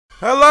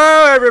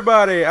Hello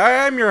everybody, I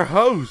am your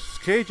host,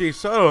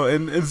 KJSOTO,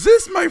 and is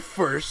this my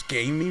first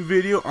gaming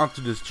video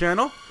onto this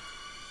channel?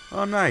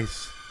 Oh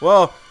nice.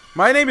 Well,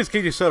 my name is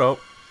KJSOTO,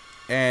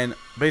 and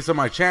based on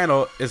my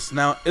channel, it's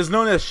known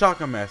as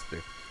Shotgun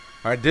Master.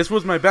 Alright, this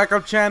was my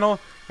backup channel,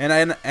 and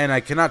I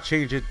cannot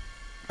change it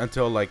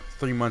until like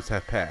 3 months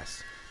have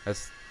passed.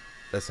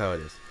 That's how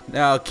it is.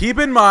 Now keep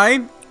in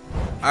mind,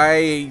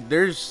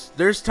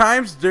 there's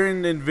times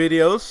during the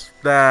videos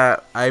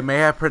that I may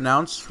have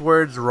pronounced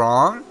words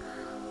wrong,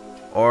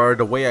 or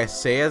the way I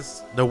say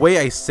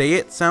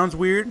it sounds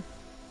weird.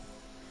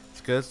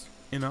 It's because,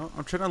 you know,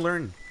 I'm trying to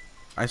learn.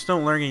 I'm still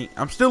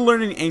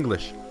learning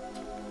English.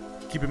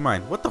 Keep in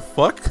mind. What the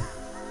fuck?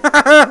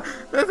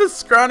 That's a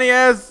scrawny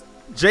ass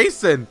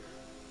Jason.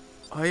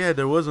 Oh yeah,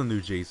 there was a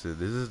new Jason.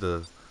 This is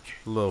the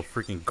little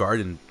freaking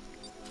garden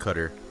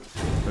cutter.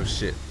 Oh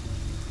shit.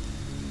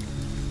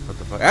 What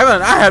the fuck?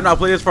 I have not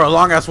played this for a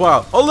long ass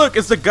while. Oh look,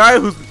 it's the guy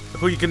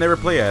who you can never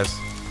play as.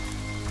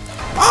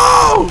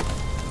 Oh!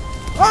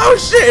 Oh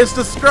shit, it's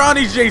the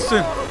scrawny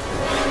Jason.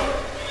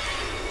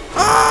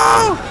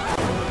 Oh!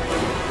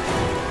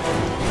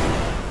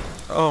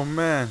 Oh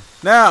man.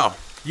 Now,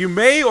 you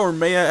may or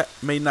may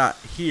not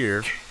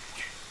hear.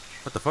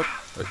 What the fuck?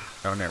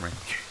 Oh, never mind.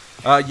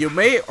 You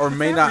may or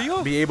may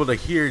not be able to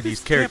hear these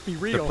characters,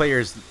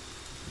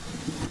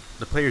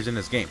 the players in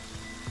this game.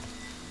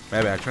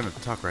 Maybe I'm trying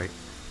to talk right.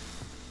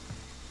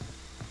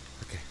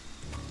 Okay.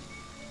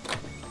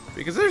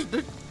 Because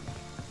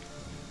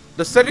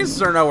the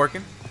settings are not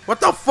working. What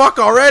the fuck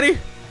already?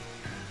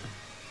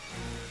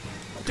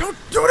 Don't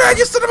do that,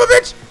 you son of a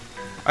bitch!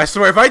 I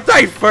swear, if I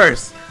die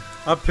first,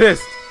 I'm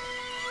pissed.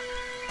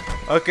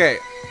 Okay,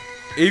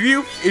 if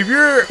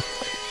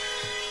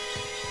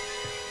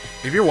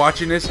you're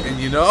watching this and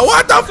you know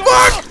what the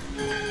fuck?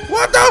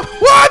 What?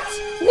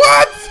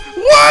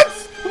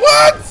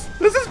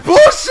 This is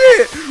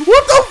bullshit!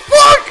 What the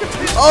fuck?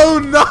 Oh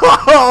no!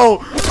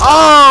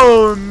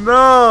 Oh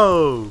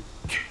no!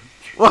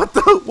 What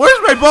the? Where's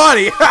my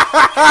body?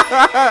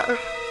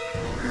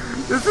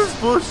 This is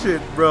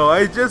bullshit, bro.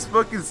 I just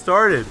fucking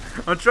started.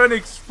 I'm trying to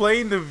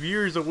explain to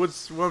viewers of what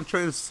I'm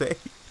trying to say.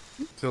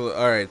 So,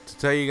 alright, to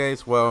tell you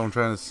guys what I'm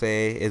trying to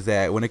say is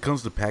that when it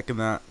comes to Packing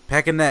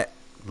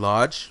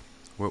Lodge,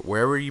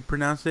 wherever you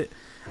pronounce it,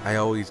 I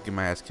always get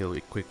my ass killed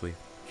quickly.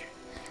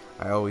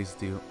 I always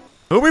do.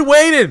 Who we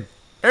waiting?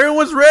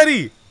 Everyone's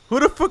ready.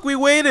 Who the fuck we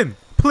waiting?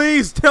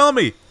 Please tell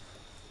me.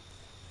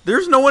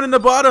 There's no one in the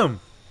bottom.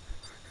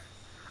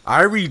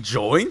 I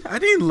rejoined? I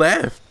didn't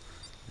left.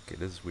 Okay,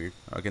 this is weird.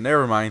 Okay,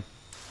 never mind.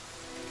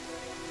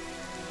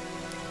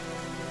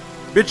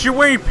 Bitch, you're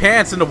wearing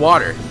pants in the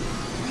water.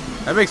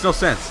 That makes no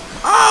sense.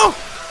 Oh!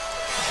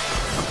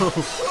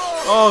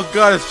 Oh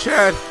god, it's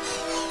Chad.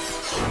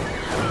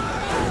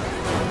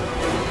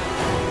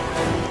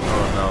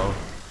 Oh no.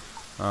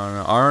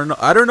 Oh no.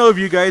 I don't know if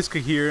you guys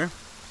could hear,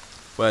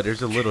 but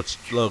there's a little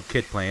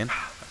kid playing.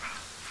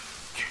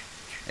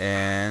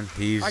 And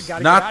he's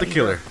not the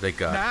killer, thank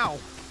God. Now.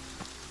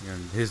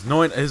 And his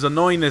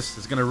annoyingness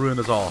is gonna ruin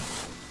us all.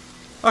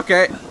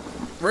 Okay,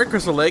 we're at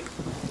Crystal Lake.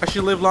 I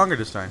should live longer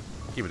this time.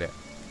 Keep it that.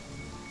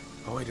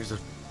 Oh wait,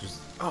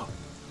 oh,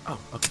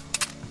 okay.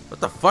 What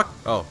the fuck?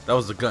 Oh, that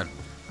was the gun.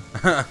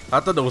 I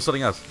thought that was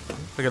something else.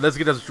 Okay, let's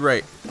get this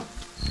right.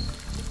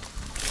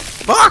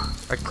 Fuck!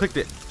 I clicked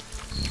it.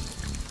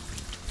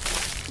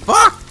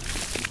 Fuck!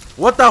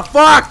 What the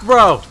fuck,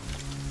 bro?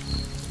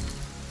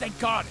 Thank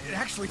God, it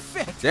actually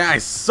fit. Yeah, I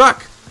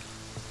suck.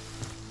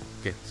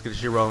 Okay, let's get this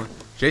shit rolling.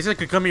 Jason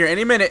could come here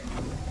any minute.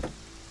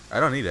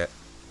 I don't need that.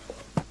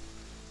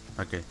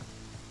 Okay.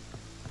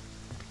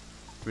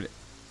 Give it.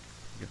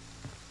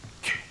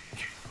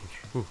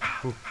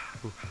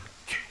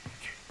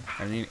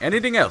 I mean,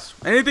 anything else?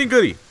 Anything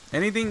goody?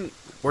 Anything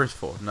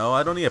worthful? No,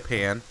 I don't need a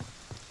pan.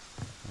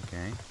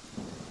 Okay.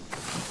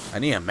 I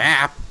need a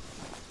map.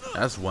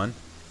 That's one.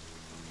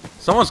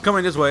 Someone's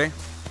coming this way.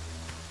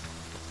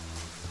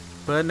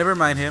 But never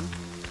mind him.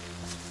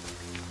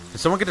 Did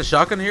someone get the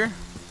shotgun here?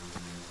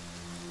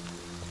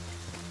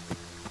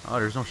 Oh,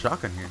 there's no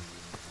shotgun here.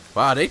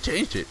 Wow, they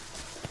changed it.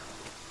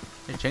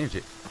 They changed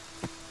it.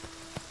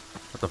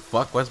 What the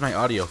fuck? Why's my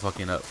audio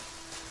fucking up?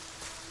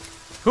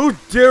 Who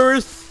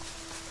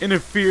dareth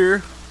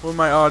interfere with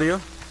my audio?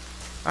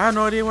 I have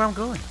no idea where I'm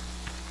going.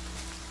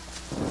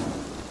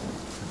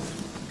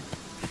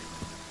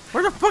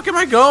 Where the fuck am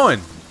I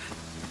going?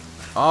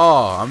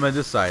 Oh, I'm on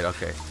this side.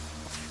 Okay.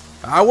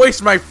 I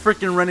waste my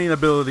freaking running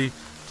ability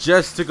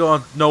just to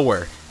go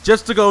nowhere.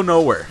 Just to go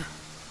nowhere.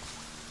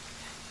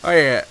 Oh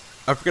yeah.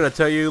 I forgot to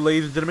tell you,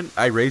 ladies and gentlemen,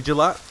 I rage a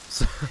lot.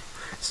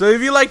 So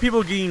if you like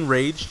people getting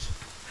raged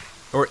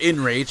or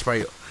enraged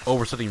by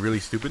over something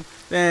really stupid,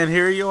 then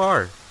here you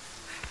are.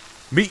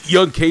 Meet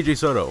young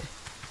KJSOTO.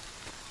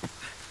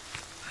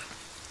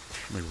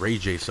 I mean, Ray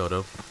J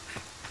Soto.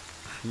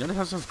 You know,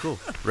 that sounds cool.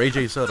 Ray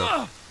J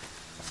Soto.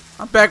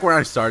 I'm back where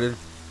I started.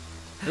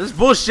 This is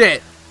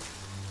bullshit.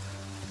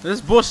 This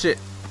is bullshit.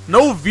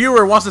 No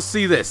viewer wants to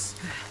see this.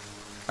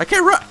 I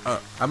can't run.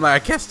 I'm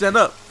like, I can't stand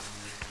up.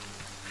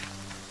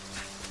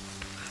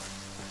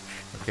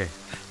 Okay.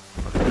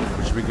 Okay.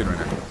 We should be good right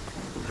now.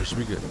 We should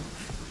be good.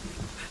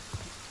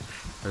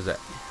 Where's that?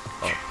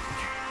 Oh.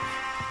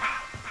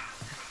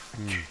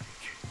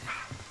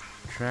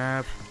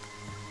 Trap.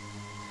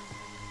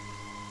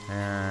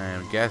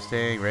 And gas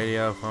tank,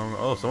 radio, phone.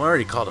 Oh, someone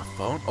already called a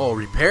phone? Oh,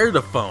 repair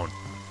the phone.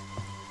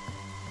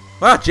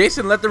 Wow,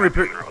 Jason let them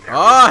repair.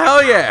 Oh,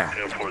 hell yeah.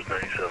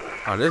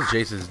 Oh, this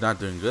Jason's not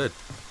doing good.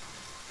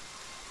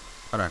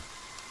 Hold on.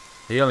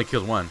 He only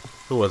killed one.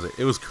 Who was it?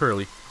 It was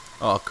Curly.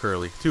 Oh,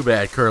 Curly. Too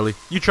bad, Curly.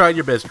 You tried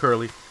your best,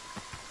 Curly.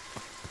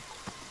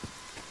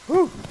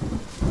 Whew.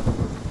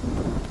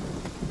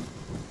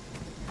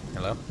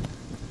 Hello?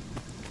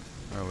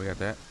 Oh, we got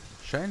that.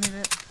 Should I need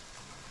it?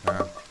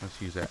 No,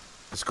 let's use that.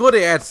 It's cool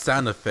they add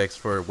sound effects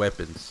for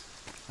weapons.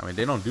 I mean,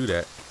 they don't do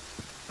that.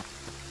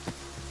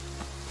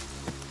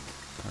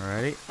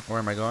 Alrighty. Where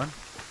am I going?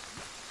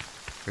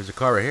 There's a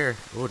car right here.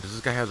 Oh, does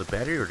this guy have the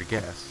battery or the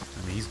gas?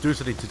 I mean, he's doing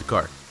something to the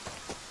car.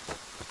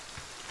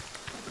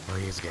 Oh,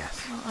 he has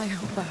gas. Well, I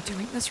hope I'm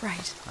doing this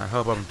right. I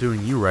hope I'm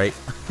doing you right.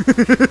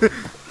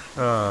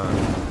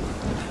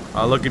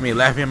 Oh, look at me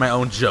laughing at my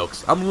own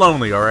jokes. I'm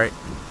lonely, alright?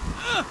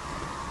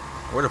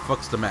 Where the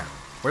fuck's the map?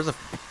 Where's the...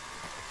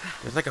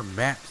 There's like a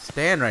map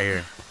stand right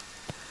here.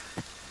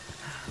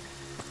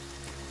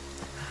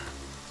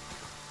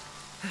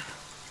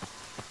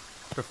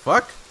 The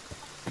fuck?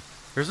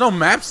 There's no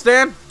map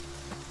stand?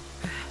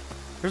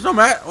 There's no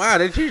map. Wow,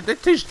 they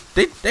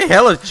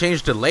hella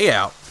changed the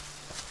layout.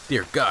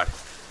 Dear God.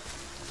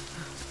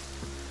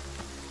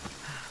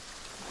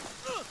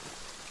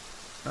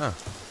 Oh.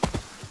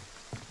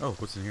 Oh,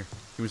 what's in here?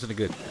 Give me something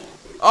good.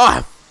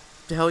 Oh,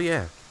 hell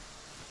yeah.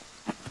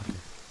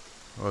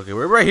 Okay,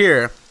 we're right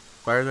here.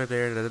 Fire's right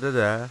there. Da da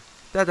da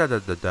da da da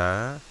da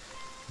da.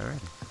 All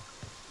right.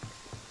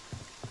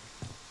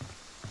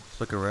 Let's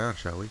look around,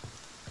 shall we?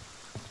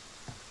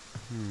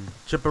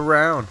 Jump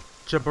around,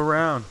 jump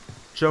around,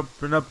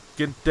 jumping up,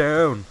 get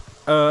down.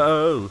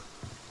 Oh.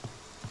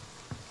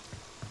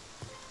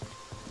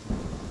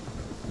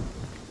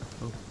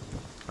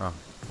 Oh.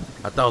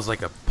 I thought it was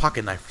like a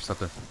pocket knife or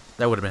something.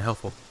 That would have been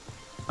helpful.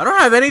 I don't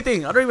have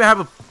anything. I don't even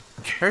have a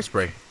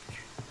hairspray.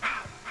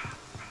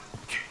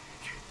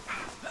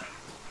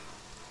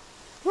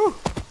 Whew.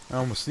 I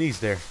almost sneezed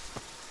there.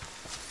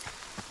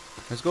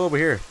 Let's go over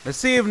here. Let's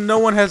see if no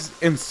one has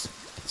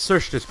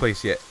searched this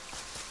place yet.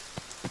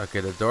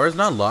 Okay, the door is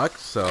not locked,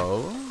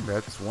 so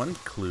that's one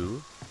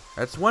clue.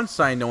 That's one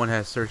sign no one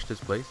has searched this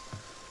place.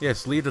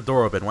 Yes, leave the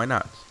door open. Why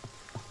not?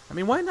 I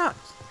mean, why not?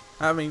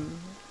 I mean,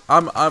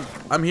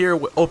 I'm here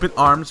with open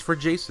arms for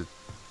Jason.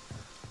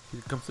 He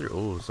can come through.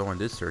 Oh, someone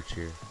did search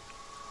here.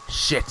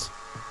 Shit.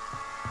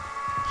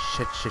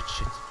 Shit.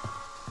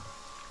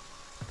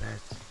 Bad.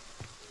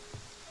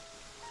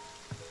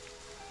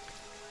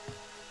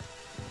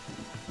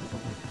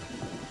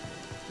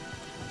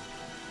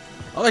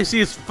 All I see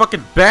is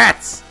fucking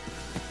bats.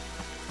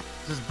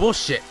 This is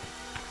bullshit.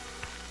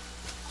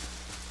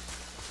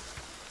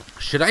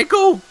 Should I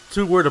go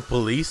to where the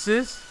police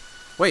is?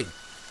 Wait.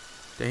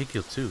 Dang, he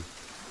killed 2.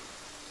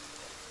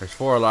 There's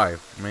 4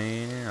 alive.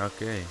 Man,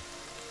 okay.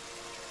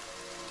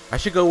 I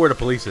should go where the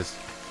police is.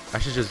 I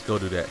should just go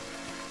do that.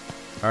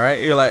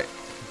 Alright, you're like,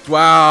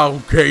 wow,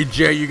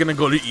 KJ, you're gonna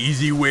go the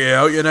easy way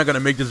out. You're not gonna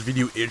make this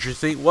video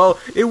interesting. Well,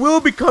 it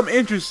will become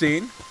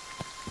interesting.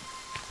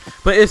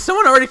 But if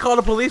someone already called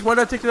the police, why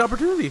not take the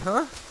opportunity,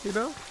 huh? You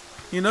know?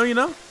 You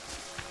know?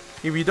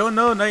 If you don't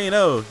know, now you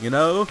know. You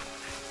know?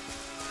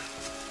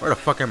 Where the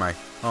fuck am I?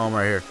 Oh, I'm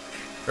right here.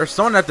 There's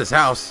someone at this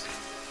house.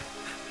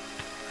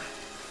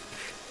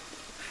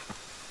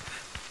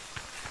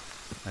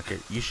 Okay,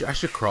 I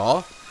should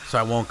crawl so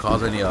I won't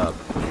cause any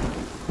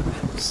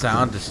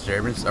sound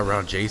disturbance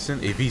around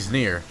Jason if he's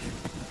near.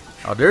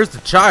 Oh, there's the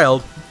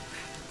child.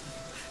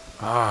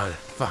 Ah, oh,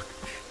 fuck.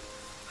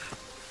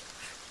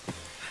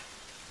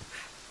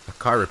 A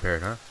car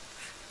repaired, huh?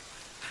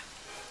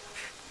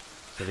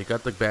 So they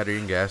got the battery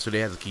and gas, so they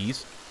have the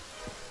keys.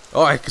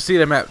 Oh, I can see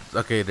the map.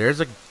 Okay, there's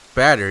a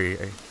battery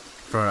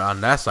from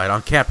on that side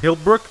on Camp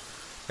Hillbrook.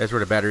 That's where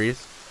the battery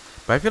is.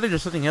 But I feel like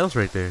there's something else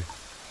right there.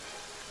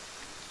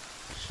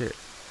 Shit.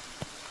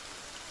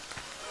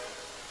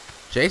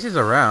 Jason's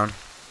around.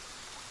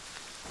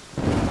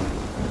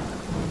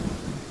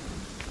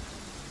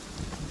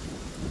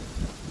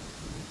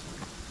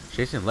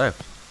 Jason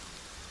left.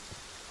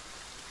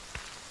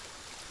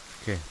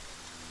 Okay.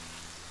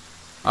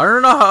 I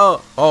don't know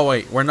how. Oh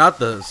wait, we're not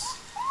the.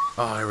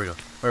 Oh, here we go.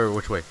 Wait,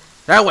 which way?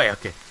 That way.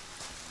 Okay.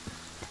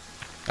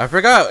 I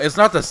forgot. It's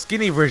not the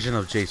skinny version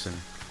of Jason.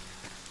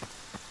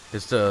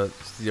 It's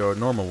your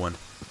normal one.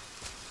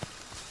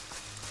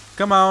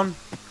 Come on.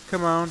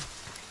 Come on.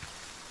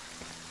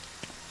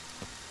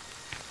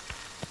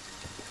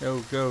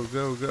 Go, go,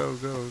 go, go,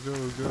 go, go,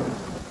 go.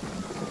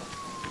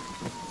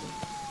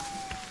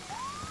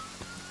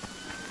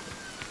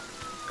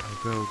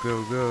 Go,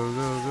 go, go, go,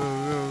 go,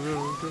 go,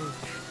 go, go.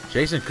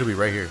 Jason could be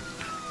right here.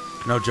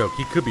 No joke.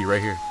 He could be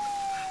right here.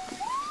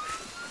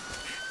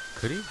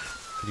 Could he?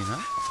 Could he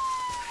not?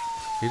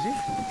 Is he?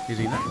 Is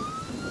he not?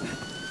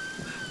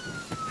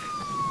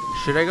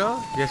 Should I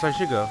go? Yes, I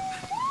should go.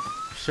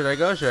 Should I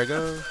go? Should I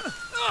go?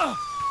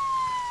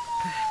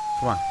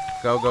 Come on.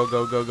 Go, go,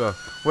 go, go, go.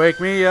 Wake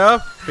me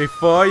up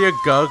before you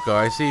go, go.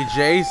 I see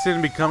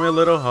Jason becoming a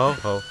little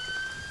ho-ho.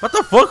 What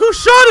the fuck? Who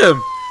shot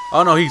him?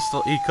 Oh, no, he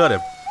cut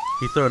him.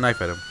 He threw a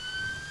knife at him.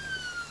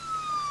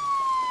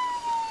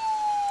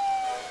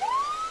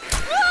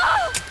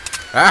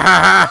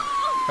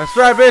 That's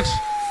right, bitch.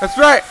 That's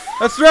right.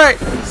 That's right.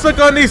 Suck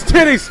on these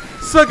titties.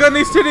 Suck on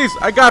these titties.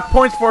 I got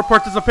points for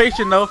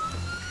participation, though.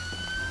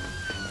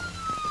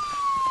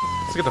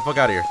 Let's get the fuck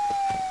out of here.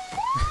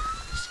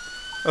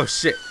 Oh,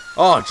 shit.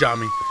 Oh,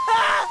 Johnny.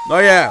 Oh,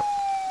 yeah.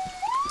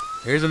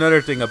 Here's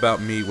another thing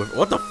about me with...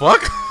 What the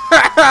fuck?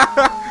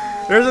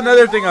 There's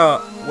another thing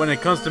when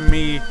it comes to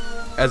me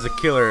as a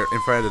killer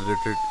in front of the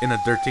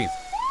 13th.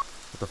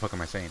 What the fuck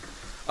am I saying?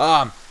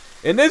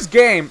 In this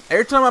game,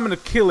 every time I'm in a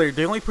killer,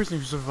 the only person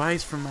who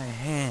survives from my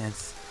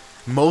hands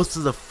most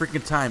of the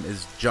freaking time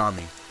is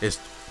Johnny,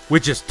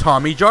 which is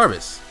Tommy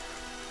Jarvis.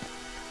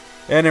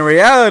 And in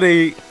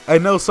reality, I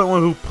know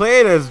someone who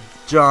played as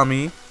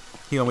Johnny.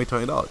 He owed me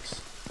 $20.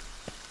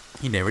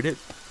 He never did.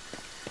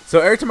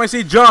 So every time I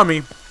see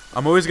Johnny,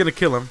 I'm always gonna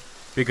kill him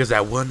because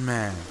that one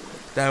man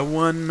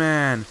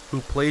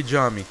who played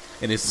Johnny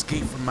and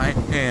escaped from my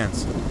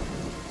hands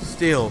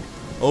still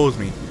owes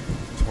me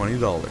 $20.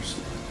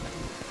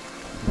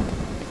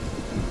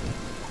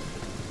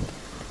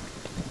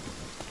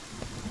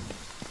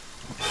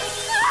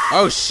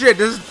 Oh shit,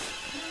 this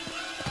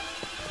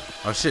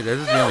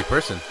is the only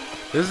person.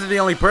 This is the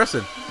only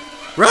person.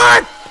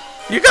 Run!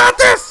 You got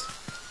this!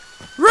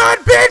 Run,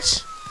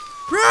 bitch!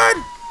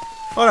 Run!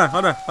 Hold on,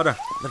 hold on, hold on.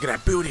 Look at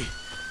that booty.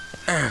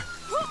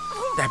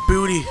 That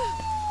booty.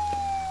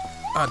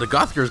 The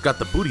goth girl's got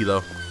the booty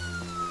though.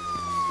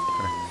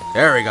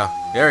 There we go.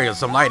 There we go.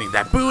 Some lighting.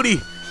 That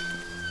booty.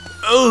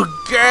 Oh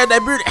god,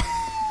 that booty.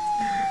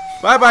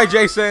 Bye bye,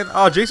 Jason.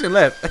 Oh, Jason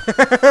left.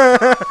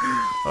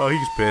 Oh,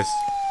 he's pissed.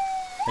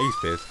 He's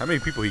pissed. How many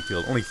people he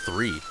killed? Only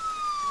 3.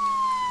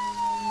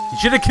 He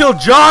should have killed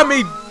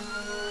Johnny,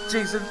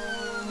 Jason.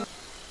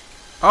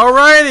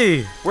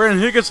 Alrighty. We're in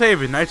Higgins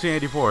Haven,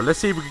 1984. Let's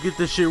see if we can get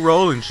this shit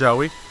rolling, shall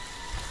we?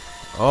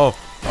 Oh.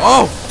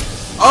 Oh.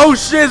 Oh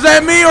shit, is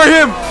that me or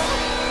him?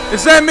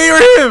 Is that me or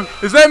him?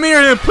 Is that me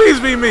or him? Please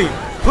be me.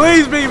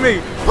 Please be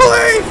me.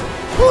 Please.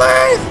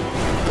 Please.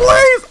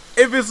 Please.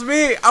 If it's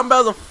me, I'm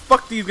about to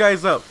fuck these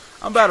guys up.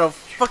 I'm about to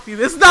fuck these.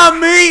 It's not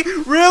me.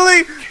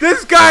 Really?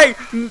 This guy,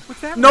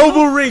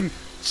 Noble Ring,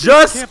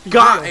 just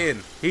got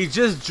in. He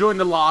just joined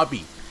the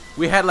lobby.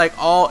 We had like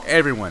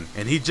everyone,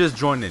 and he just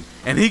joined in.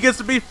 And he gets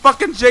to be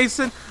fucking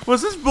Jason?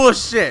 What's this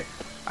bullshit?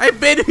 I've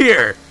been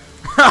here.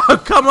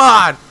 Oh, come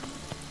on.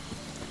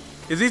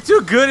 Is he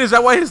too good? Is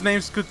that why his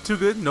name's too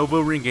good?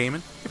 Noble Ring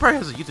Gaming? He probably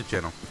has a YouTube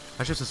channel.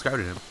 I should subscribe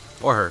to him.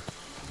 Or her.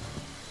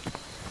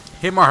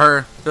 Him or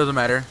her. Doesn't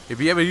matter. If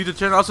you have a YouTube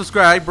channel, I'll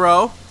subscribe,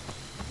 bro.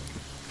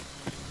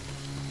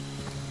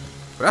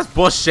 That's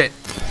bullshit.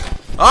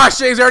 Oh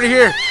shit, he's already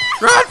here.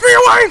 Run for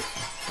your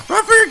wife!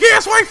 Run for your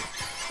gas wife!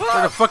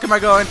 Where the fuck am I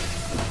going?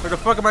 Where the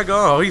fuck am I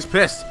going? Oh, he's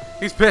pissed.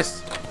 He's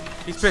pissed.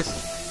 He's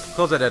pissed.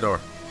 Close that dead door.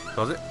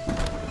 Close it.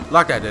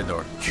 Lock that dead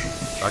door.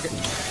 Lock it.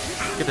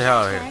 Get the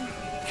hell out of here.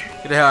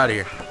 Get the hell out of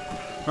here.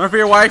 One for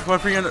your wife, one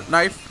for your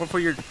knife, one for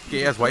your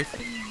gay ass wife.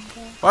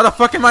 Why the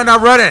fuck am I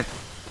not running?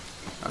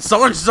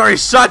 Someone just already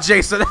shot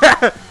Jason.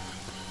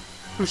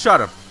 Who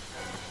shot him?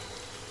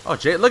 Oh,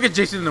 look at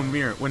Jason in the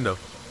mirror window.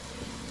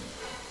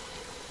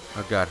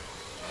 Oh god.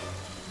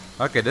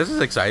 Okay, this is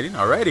exciting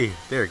already.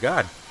 Dear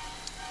God.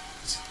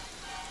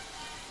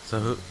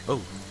 So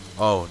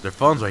oh, their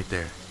phone's right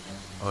there.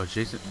 Oh,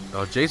 Jason.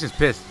 Oh, Jason's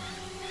pissed.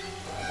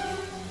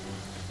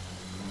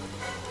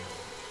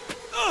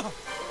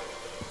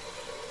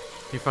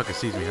 He fucking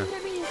sees me, huh?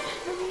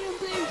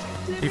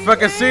 He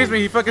fucking sees me.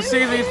 He fucking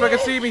sees me. He fucking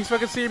sees me. He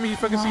fucking sees me. He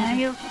fucking sees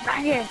me.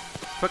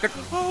 Fucking.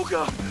 Oh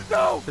god,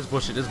 no! This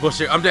bullshit. This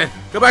bullshit. I'm dead.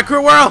 Goodbye,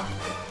 Crew World.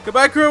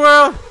 Goodbye, Crew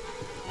World.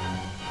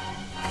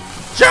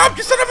 Jump,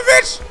 you son of a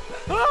bitch!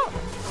 Oh.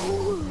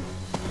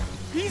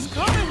 He's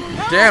coming!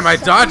 Damn, I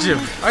dodged him.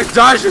 I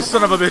dodged this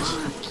son of a bitch.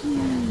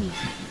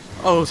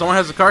 Oh, someone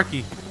has a car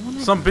key.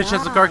 Some bitch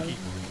has a car key.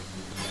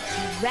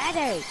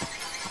 Ready.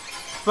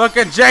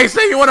 Fucking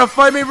Jason, you wanna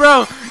fight me,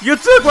 bro? You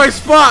took my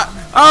spot.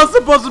 I was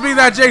supposed to be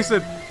that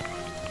Jason.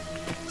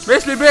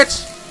 Miss me,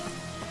 bitch.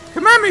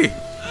 Come at me.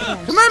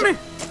 Come at me.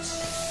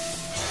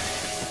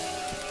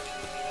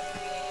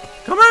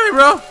 Come at me,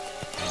 bro.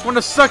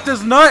 Wanna suck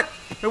this nut?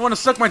 They wanna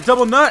suck my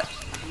double nut?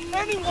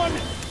 Anyone,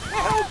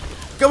 help!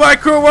 Goodbye,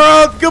 Crew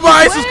World.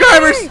 Goodbye,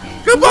 subscribers.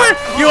 Goodbye.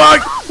 You are.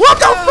 What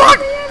the fuck?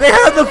 They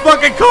have the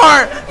fucking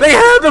car. They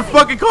have the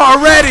fucking car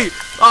already.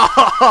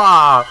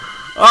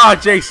 Ah,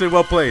 Jason,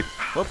 well played.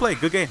 Well played.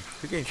 Good game.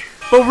 Good game.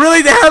 But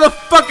really, they have the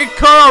fucking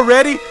car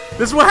already?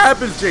 This is what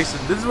happens, Jason.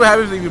 This is what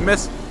happens when you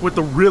mess with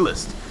the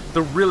realest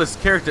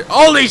character.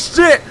 Holy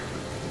shit!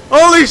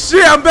 Holy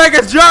shit! I'm back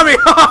as Johnny.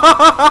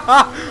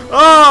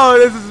 Oh,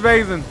 this is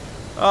amazing.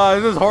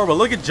 This is horrible.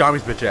 Look at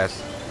Johnny's bitch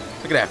ass.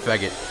 Look at that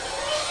faggot.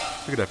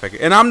 Look at that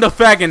faggot. And I'm the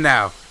faggot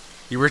now.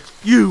 You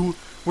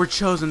were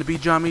chosen to be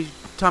Tommy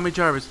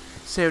Jarvis,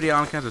 save the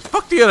island counselors.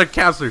 Fuck the other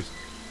counselors.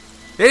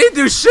 They didn't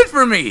do shit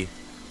for me.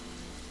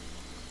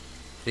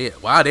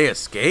 Wow, they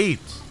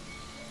escaped.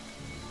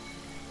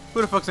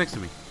 Who the fuck's next to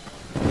me?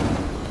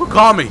 Who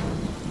called me?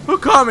 Who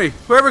called me?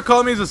 Whoever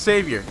called me is a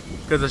savior.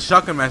 Because the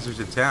shotgun master's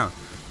in town.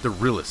 The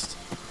realest.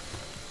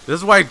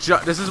 This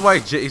is why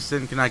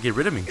Jason cannot get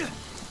rid of me.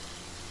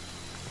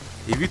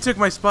 If you took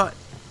my spot,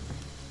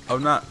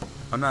 I'm not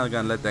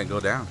gonna let that go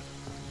down.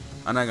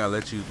 I'm not gonna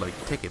let you like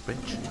take it,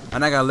 bitch.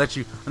 I'm not gonna let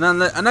you. I'm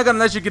not gonna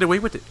let you get away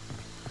with it.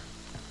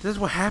 This is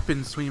what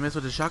happens when you mess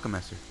with the shotgun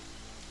master.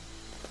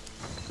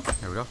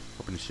 There we go.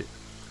 Open this shit.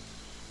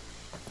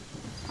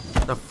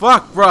 The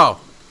fuck, bro?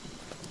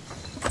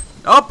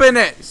 Open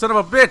it, son of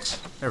a bitch.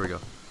 There we go.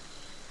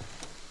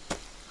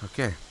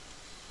 Okay.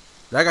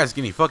 That guy's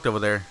getting fucked over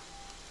there.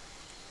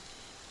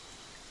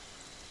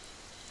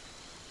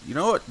 You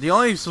know what? The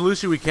only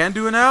solution we can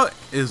do now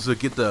is to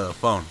get the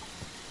phone.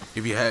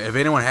 If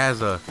anyone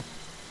has a,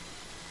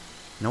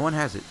 no one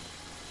has it.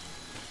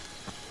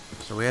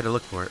 So we had to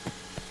look for it.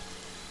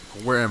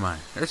 Where am I?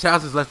 There's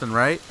houses left and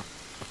right.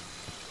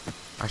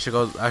 I should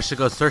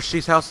go search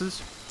these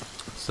houses.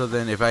 So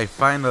then if I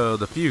find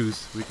the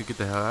fuse, we could get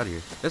the hell out of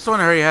here. This one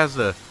already has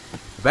the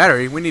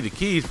battery. We need the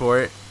keys for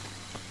it.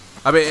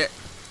 I mean,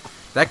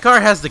 that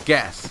car has the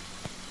gas.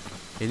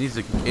 It needs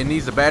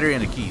the battery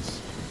and the keys.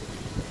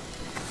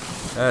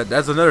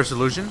 That's another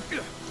solution.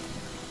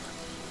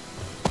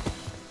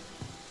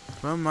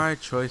 Well, my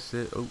choice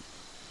is... Oh.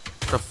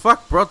 The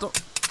fuck, bro?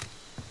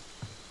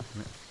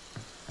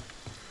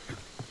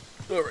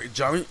 Alright,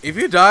 Johnny. If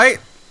you die...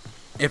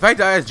 If I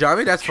die as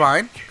Johnny, that's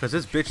fine. Because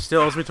this bitch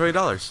still owes me $20.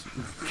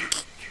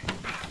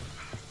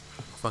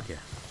 Fuck yeah.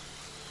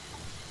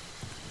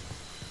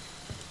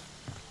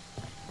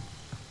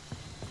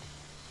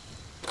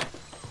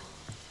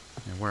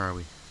 And where are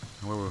we?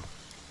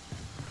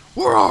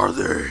 Where are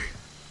they?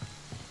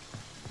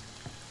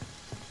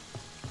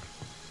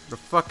 The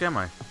fuck am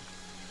I?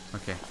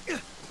 Okay.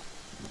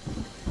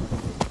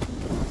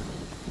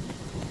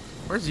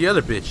 Where's the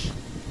other bitch?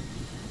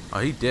 Oh,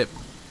 he dipped.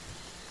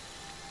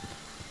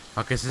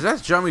 Okay, so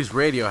that's Jummy's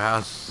radio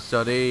house.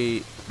 So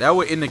that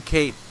would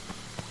indicate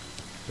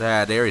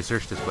that they already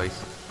searched this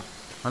place.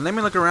 Well, let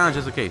me look around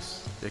just in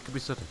case. There could be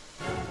something.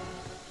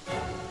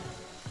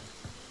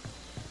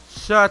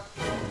 Shut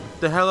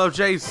the hell up,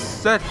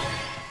 Jason.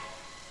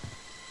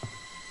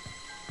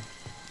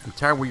 I'm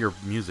tired with your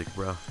music,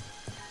 bro.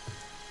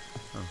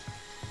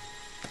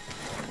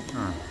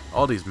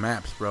 All these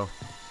maps, bro.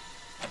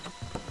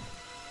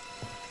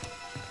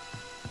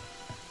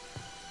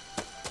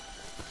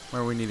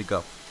 Where we need to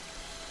go?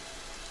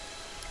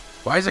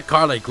 Why is the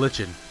car like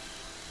glitching?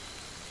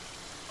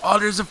 Oh,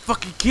 there's the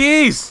fucking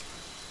keys!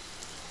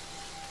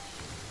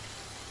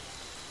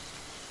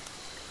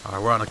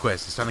 Alright, we're on a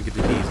quest. It's time to get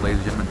the keys,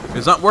 ladies and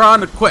gentlemen. We're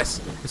on a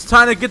quest. It's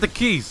time to get the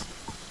keys.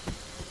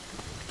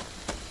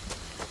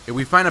 If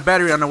we find a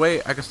battery on the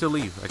way, I can still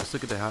leave. I can still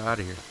get the hell out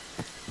of here.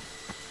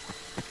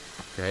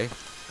 Okay.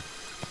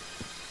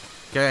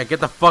 Okay, get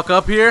the fuck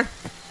up here.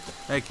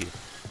 Thank you.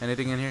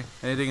 Anything in here?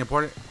 Anything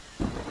important?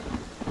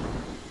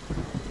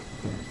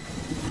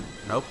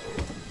 Nope.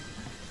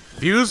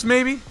 Fuse,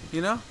 maybe?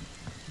 You know?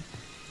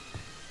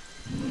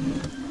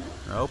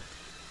 Nope.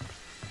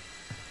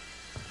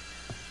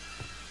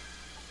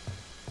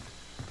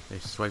 They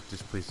swiped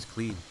this place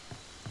clean.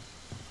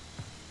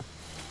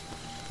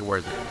 Okay, where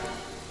is it?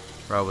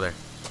 Right over there.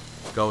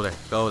 Go over there.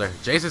 Go over there.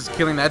 Jason's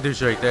killing that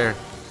douche right there.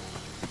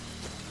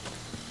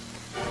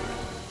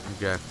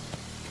 Okay.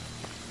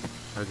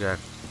 Oh god.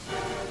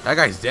 That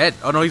guy's dead.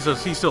 Oh no, he's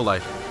still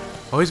alive.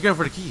 Oh, he's going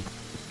for the key.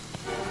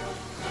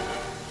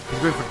 He's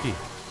going for the key.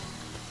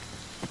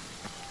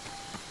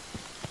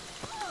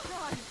 Oh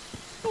god.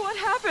 What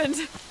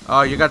happened?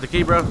 Oh, you got the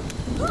key, bro?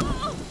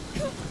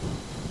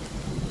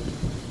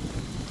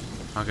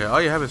 Okay,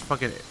 all you have is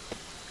fucking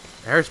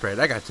hairspray.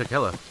 That guy took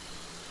hella.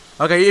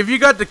 Okay, if you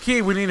got the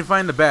key, we need to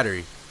find the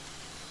battery.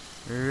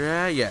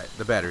 Yeah,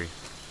 the battery.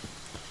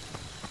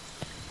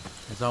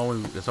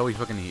 That's all we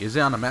fucking need. Is it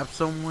on the map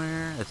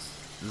somewhere?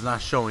 It's not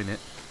showing it.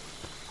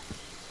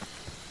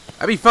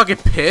 I'd be fucking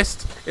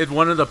pissed if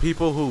one of the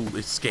people who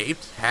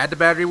escaped had the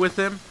battery with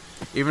them,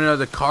 even though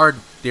the car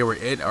they were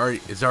in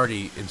is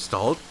already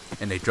installed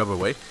and they drove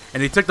away,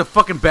 and they took the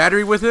fucking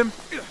battery with him.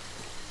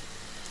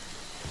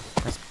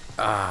 That's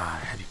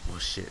that'd be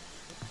bullshit.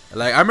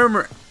 Like, I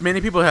remember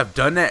many people have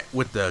done that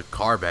with the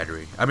car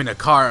battery. I mean, the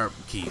car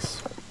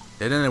keys.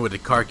 They've done it with the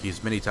car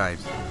keys many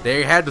times.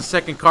 They had the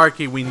second car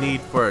key we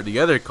need for the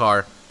other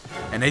car,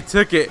 and they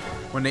took it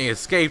when they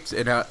escaped,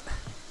 and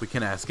we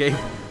cannot escape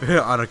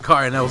on a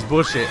car, and that was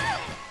bullshit.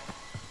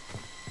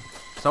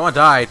 Someone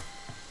died.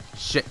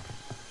 Shit.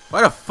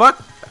 Why the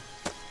fuck?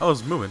 I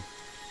was moving.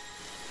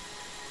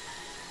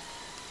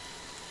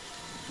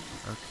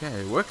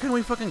 Okay, where can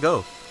we fucking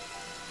go?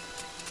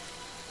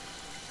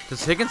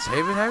 Does Higgins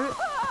Haven have it?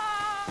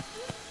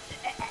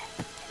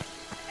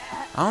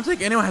 I don't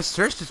think anyone has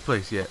searched this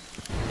place yet.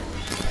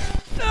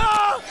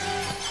 No!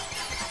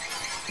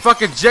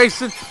 Fucking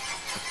Jason!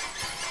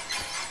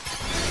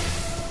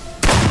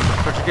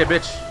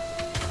 get, bitch.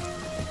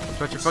 That's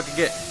what you fucking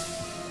get.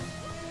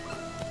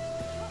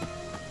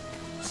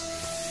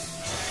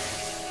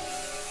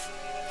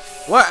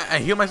 What? I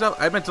heal myself?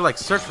 I meant to like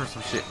search for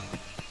some shit.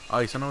 Oh,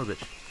 you son of a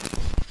bitch.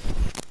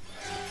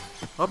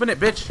 Open it,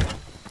 bitch.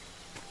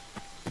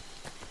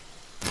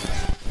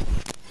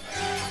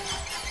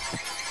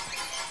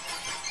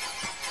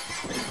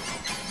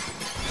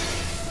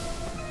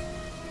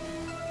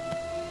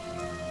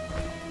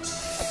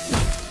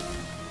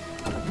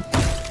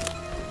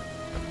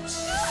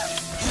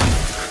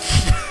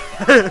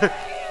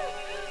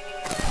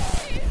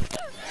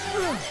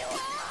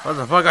 What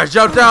the fuck? I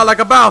jumped out like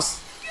a mouse.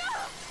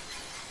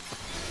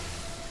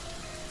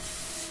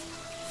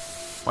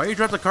 Why you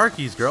drop the car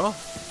keys, girl?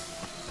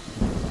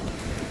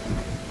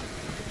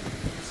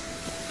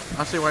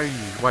 I'll say why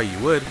you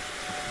would.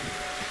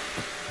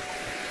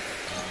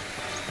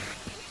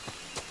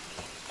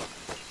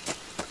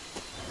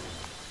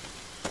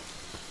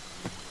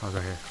 Oh,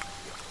 right here.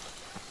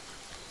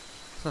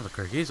 That's not the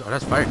car keys. Oh,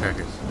 that's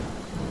firecrackers.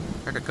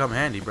 That could come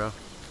handy, bro.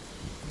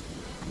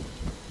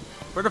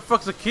 Where the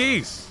fuck's the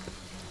keys?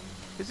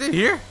 Is it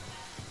here?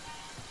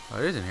 Oh,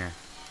 it is in here.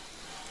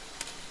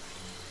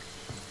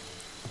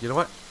 You know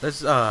what?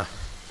 Let's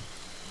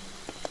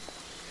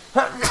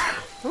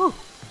Whew.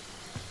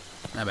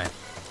 Not bad.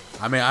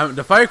 I mean,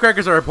 the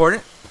firecrackers are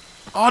important.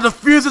 Oh, the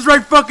fuse is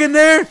right fucking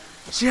there.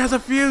 She has a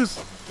fuse.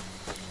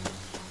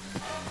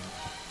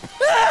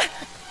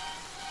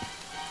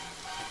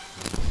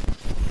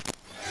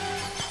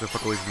 Get the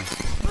fuck away from me.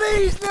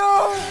 Please,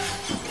 no!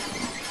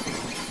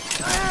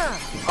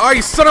 Oh,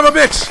 you son of a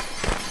bitch!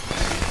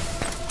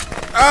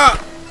 Ah!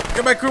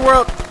 Goodbye, Crew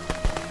World.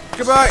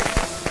 Goodbye.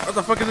 What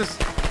the fuck is this?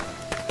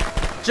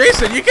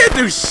 Jason, you can't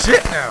do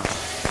shit now.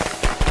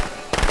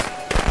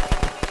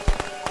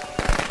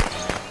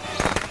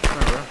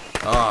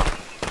 Oh.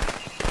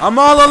 I'm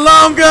all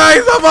alone,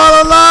 guys. I'm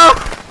all alone.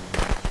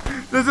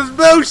 This is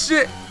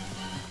bullshit.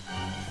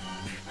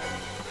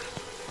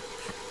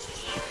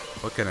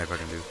 What can I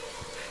fucking do?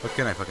 What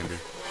can I fucking do?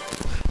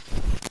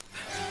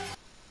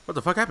 What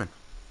the fuck happened?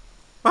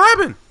 What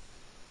happened?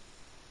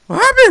 What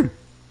happened?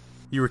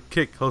 You were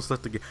kicked. Host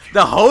left the game.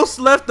 The host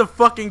left the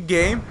fucking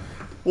game?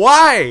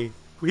 Why?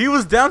 He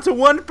was down to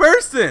one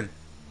person.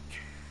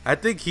 I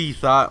think he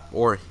thought,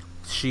 or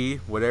she,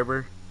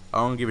 whatever. I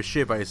don't give a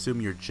shit if I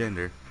assume your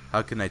gender.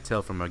 How can I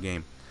tell from a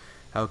game?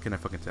 How can I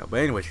fucking tell?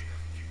 But anyways,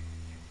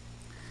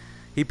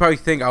 he probably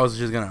think I was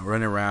just gonna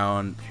run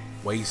around,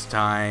 waste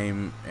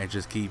time, and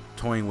just keep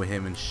toying with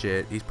him and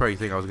shit. He's probably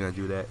think I was gonna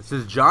do that.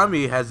 Since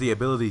Johnny has the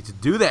ability to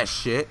do that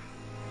shit,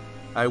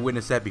 I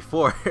witnessed that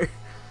before.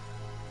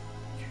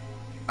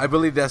 I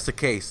believe that's the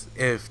case.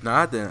 If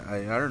not, then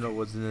I don't know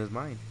what's in his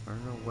mind. I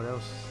don't know what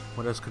else.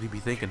 What else could he be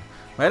thinking?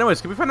 But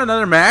anyways, can we find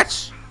another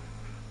match?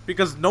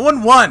 Because no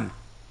one won.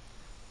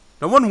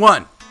 No one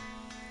won.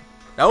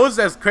 That was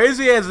as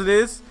crazy as it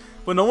is,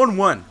 but no one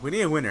won. We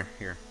need a winner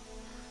here.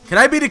 Can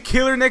I be the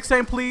killer next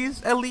time,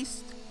 please? At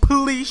least,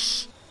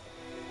 please.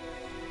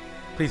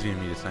 Please be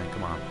me this time.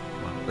 Come on,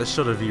 come on. Let's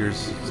show the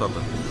viewers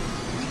something.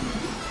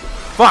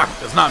 Fuck,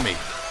 that's not me.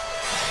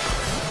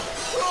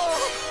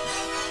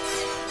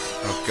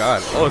 Oh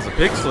god. Oh, it's a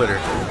pig slitter.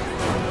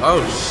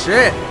 Oh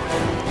shit.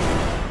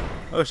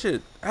 Oh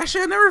shit.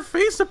 Actually, I never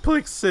faced a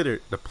pig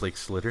slitter. The pig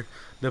slitter.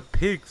 The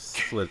pig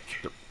slit.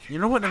 You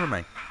know what? Never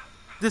mind.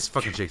 This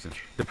fucking Jason.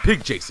 The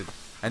pig Jason.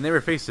 I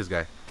never faced this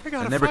guy.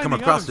 I never come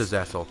across this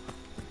asshole.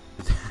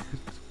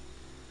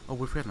 Oh,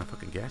 we forgot my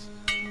fucking gas.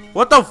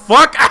 What the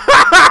fuck?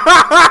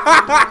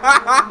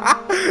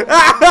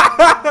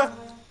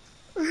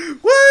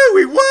 Woo!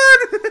 We won!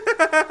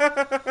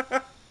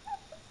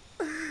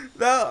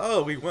 No,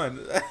 oh, we won.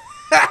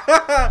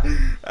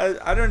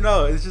 I don't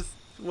know. It's just,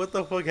 what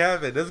the fuck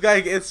happened? This guy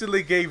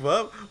instantly gave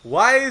up?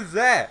 Why is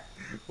that?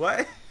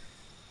 Why?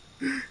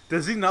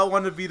 Does he not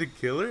want to be the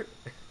killer?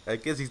 I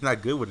guess he's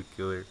not good with a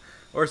killer.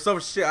 Or some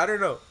shit. I don't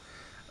know.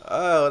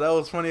 Oh, that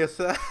was funny as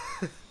hell.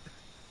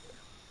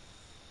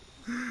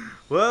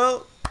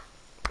 Well,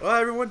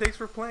 everyone, thanks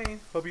for playing.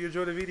 Hope you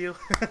enjoyed the video.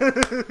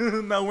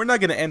 No, we're not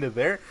going to end it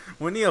there.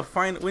 We need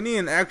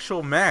an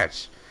actual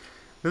match.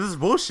 This is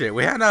bullshit.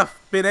 We have not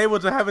been able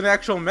to have an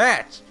actual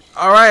match.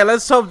 Alright,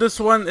 let's hope this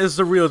one is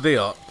the real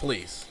deal,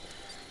 please.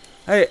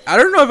 Hey, I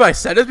don't know if I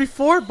said it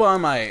before, but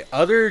on my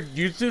other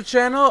YouTube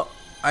channel,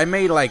 I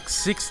made like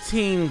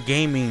 16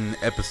 gaming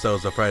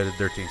episodes of Friday the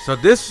 13th. So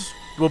this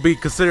will be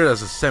considered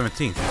as a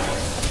 17th.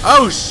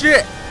 Oh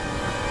shit!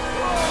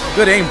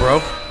 Good aim,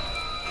 bro.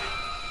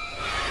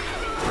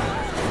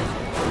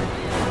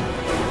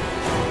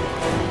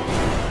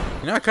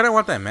 You know, I kind of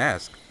want that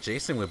mask.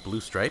 Jason with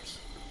blue stripes.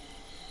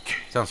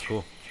 Sounds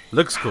cool.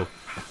 Looks cool.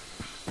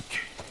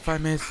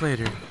 5 minutes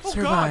later. Oh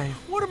Survive.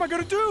 God, what am I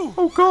gonna do?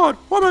 Oh god,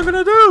 what am I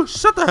gonna do?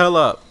 Shut the hell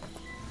up.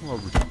 Oh,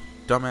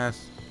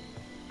 dumbass.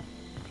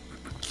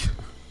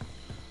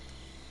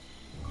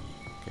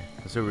 Okay,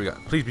 let's see what we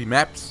got. Please be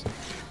maps.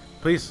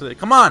 Please,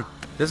 come on.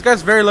 This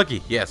guy's very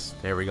lucky. Yes,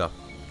 there we go.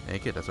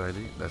 Thank you. That's why I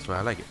do. That's why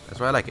I like it. That's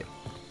why I like it.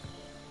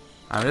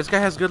 I mean, this guy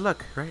has good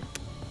luck, right?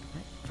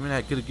 Give me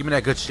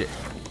that good shit.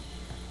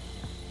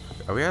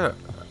 Are we at a...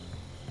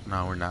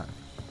 No, we're not.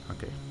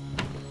 Okay.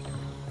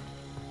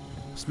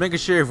 Just making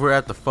sure if we're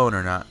at the phone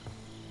or not.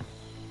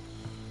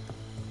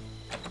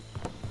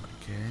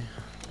 Okay.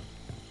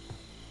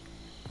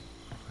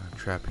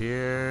 Trap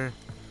here.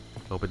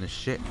 Open this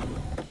shit.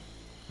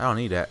 I don't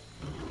need that.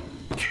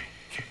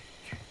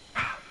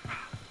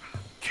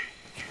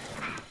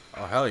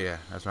 Oh, hell yeah.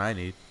 That's what I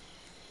need.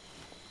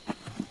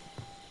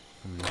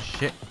 Open this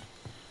shit.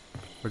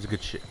 Where's the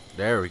good shit?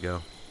 There we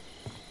go.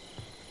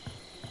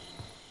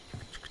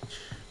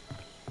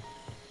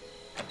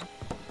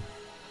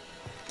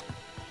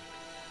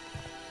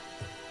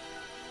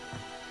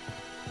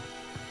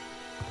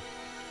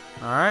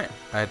 Alright,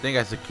 I think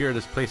I secured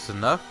this place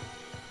enough.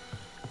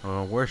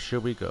 Well, where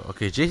should we go?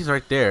 Okay, Jason's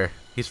right there.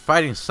 He's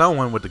fighting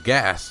someone with the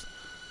gas.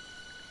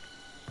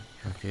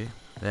 Okay,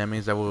 that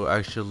means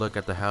I should look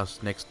at the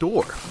house next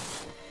door.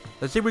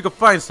 Let's see if we can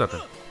find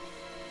something.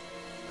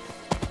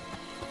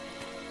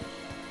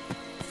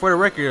 For the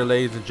record,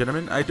 ladies and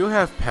gentlemen, I do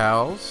have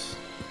pals.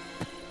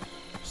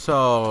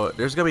 So,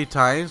 there's going to be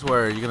times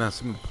where you're going to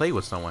see me play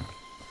with someone.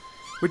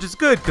 Which is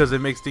good, because it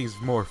makes things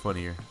more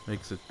funnier.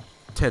 Makes it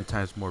 10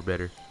 times more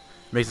better.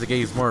 Makes the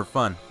games more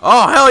fun.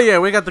 Oh, hell yeah,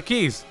 we got the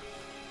keys.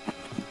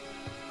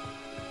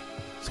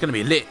 It's gonna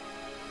be lit.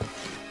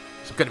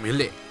 It's gonna be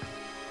lit.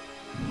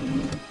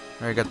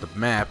 I got the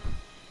map.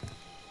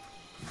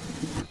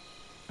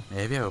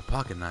 Maybe I have a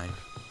pocket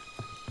knife.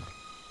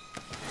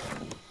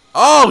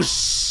 Oh,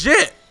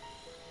 shit!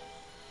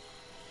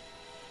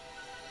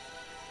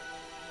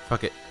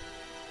 Fuck it.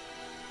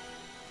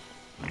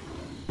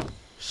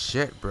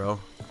 Shit, bro.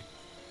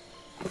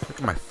 Look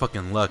at my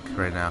fucking luck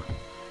right now.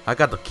 I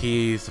got the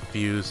keys, the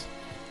fuse.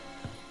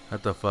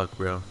 What the fuck,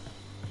 bro?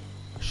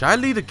 Should I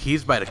leave the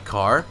keys by the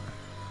car?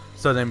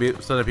 So then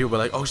people be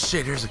like, oh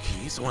shit, here's the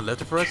keys. Someone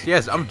left it for us?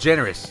 Yes, I'm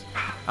generous.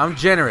 I'm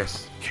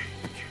generous.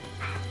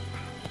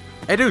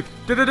 Hey, dude.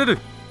 Dude.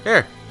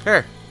 Here.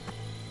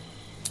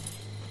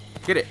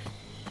 Get it.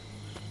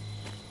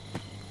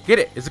 Get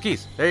it. It's the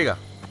keys. There you go.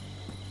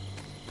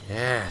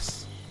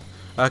 Yes.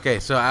 Okay,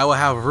 so I will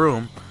have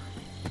room.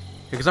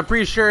 Because I'm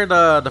pretty sure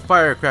the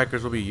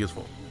firecrackers will be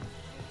useful.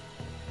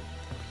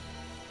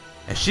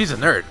 And she's a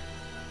nerd.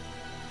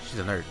 She's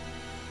a nerd.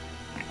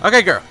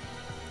 Okay, girl.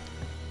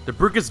 The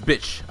Brookest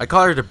bitch. I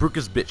call her the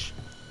Brookest bitch.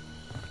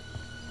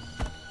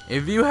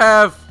 If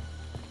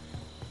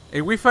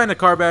we find a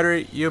car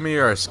battery, you and me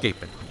are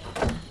escaping.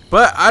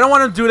 But I don't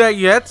want to do that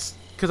yet,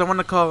 because I want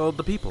to call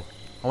the people.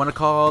 I want to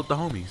call the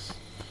homies.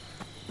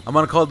 I'm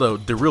going to call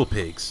the real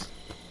pigs.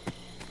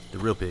 The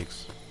real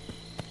pigs.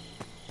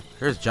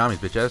 Here's Jommy's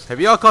bitch ass. Have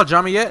y'all called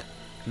Jommy yet?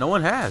 No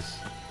one has.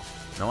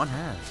 No one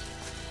has.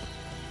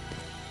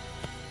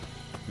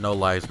 No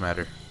lives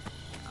matter.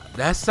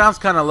 That sounds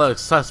kind of like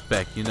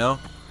suspect, you know?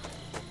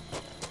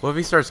 What if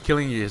he starts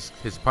killing his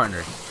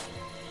partner?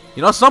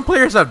 You know, some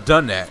players have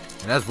done that,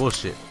 and that's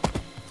bullshit.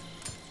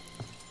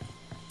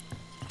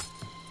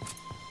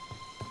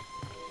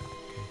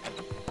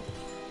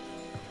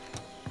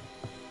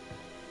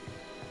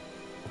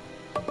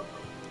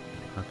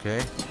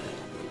 Okay.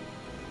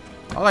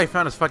 All I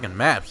found is fucking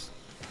maps.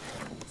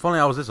 If only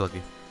I was this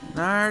lucky.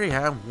 I already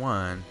have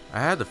one. I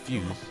had the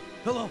fuse.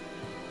 Hello.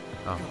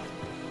 Oh.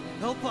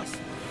 Help us.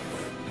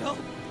 Help.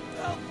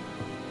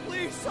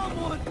 Please,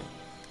 someone.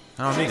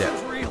 I don't need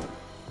Jason's that. real.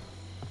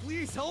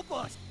 Please help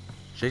us.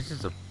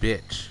 Jason's a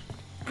bitch.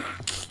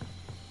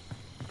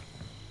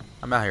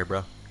 I'm out here,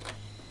 bro.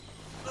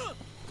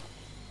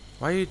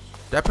 Why you...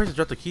 That person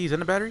dropped the keys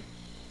and the battery?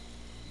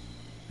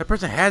 That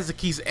person has the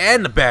keys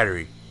and the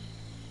battery.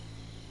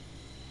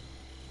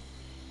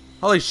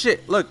 Holy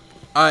shit, look.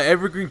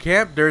 Evergreen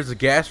Camp, there's the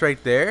gas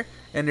right there.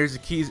 And there's the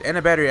keys and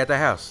the battery at the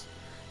house.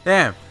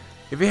 Damn.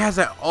 If he has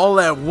that all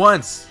at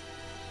once,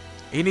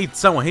 he needs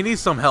someone. He needs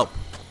some help.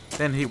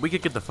 Then we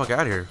could get the fuck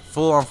out of here.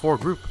 Full on 4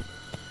 group.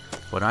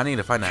 But I need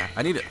to find that.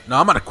 No,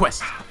 I'm on a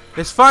quest.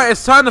 It's fine.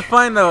 It's time to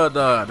find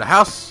the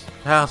house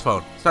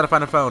phone. It's time to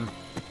find the phone.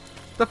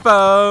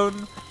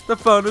 The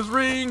phone is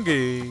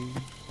ringing.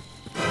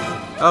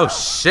 Oh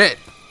shit!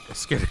 That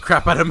scared the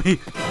crap out of me.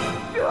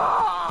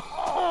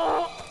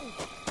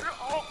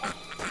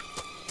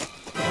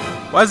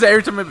 Why is it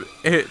every time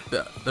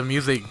the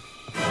music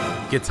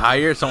gets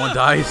higher, someone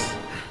dies?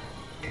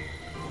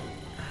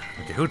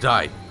 Okay, who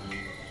died?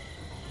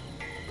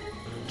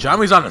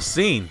 Jommy's on the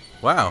scene.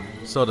 Wow.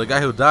 So the guy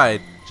who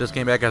died just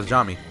came back as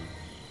Jommy.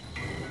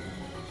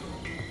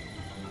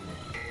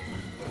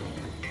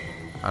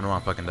 I don't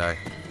want to fucking die.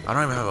 I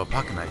don't even have a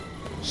pocket knife.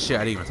 Shit,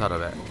 I didn't even thought of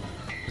that.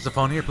 Is the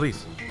phone here,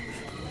 please?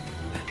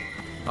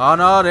 Oh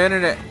no, the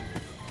internet.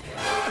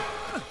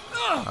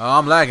 Oh,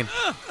 I'm lagging.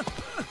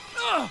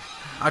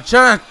 I'm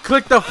trying to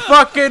click the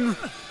fucking...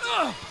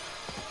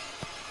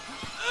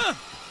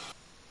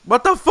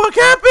 What the fuck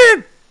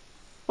happened?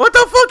 What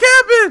the fuck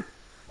happened?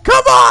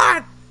 Come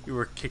on! You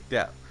were kicked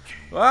out.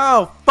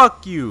 Wow,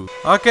 fuck you.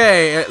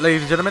 Okay,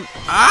 ladies and gentlemen.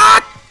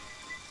 Ah!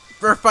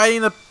 We're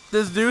fighting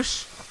this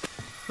douche.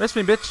 Miss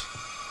me, bitch.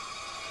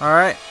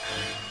 Alright.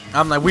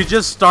 I'm like, we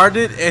just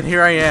started and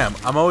here I am.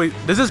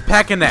 This is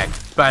Pack and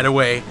Act, by the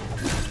way.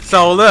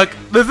 So look,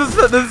 this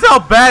is how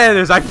bad it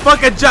is. I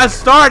fucking just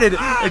started,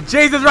 and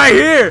Jason's right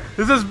here.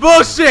 This is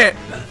bullshit.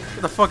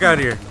 Get the fuck out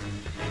of here.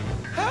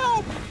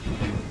 Help!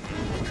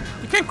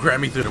 You can't grab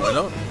me through the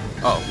window.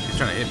 Oh, he's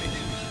trying to hit me.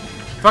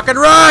 Fucking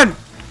run!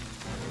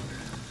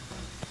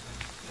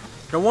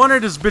 No wonder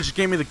this bitch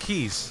gave me the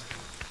keys.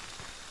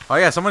 Oh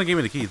yeah, someone gave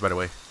me the keys, by the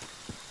way.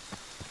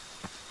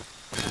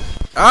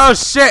 Oh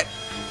shit!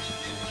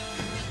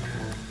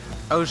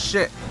 Oh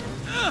shit!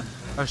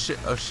 Oh shit!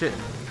 Oh shit!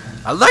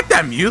 I like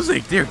that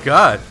music, dear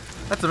God.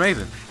 That's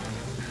amazing.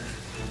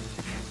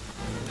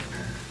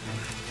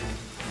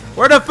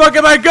 Where the fuck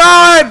am I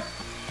going?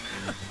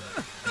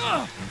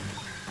 Go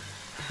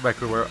back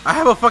to where I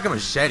have a fucking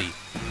machete.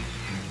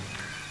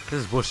 This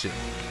is bullshit.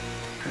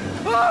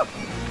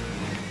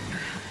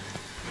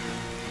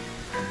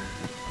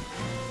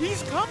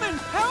 He's coming!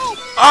 Help!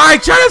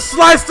 Alright, try to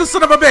slice this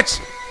son of a bitch!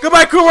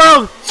 Goodbye, cool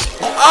world!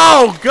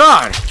 Oh,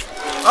 God!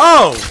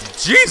 Oh,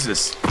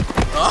 Jesus!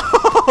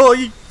 Oh,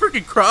 you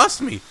freaking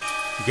crossed me!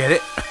 You get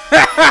it?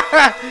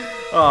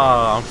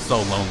 Oh, I'm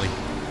so lonely.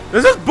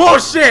 This is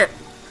bullshit!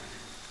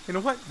 You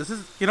know what? This is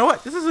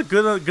a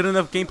good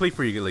enough gameplay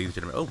for you, ladies and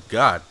gentlemen. Oh,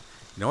 God.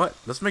 You know what?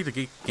 Let's make the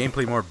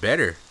gameplay more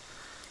better.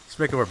 Let's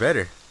make it more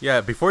better.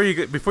 Yeah, before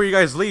you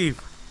guys leave,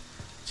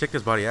 check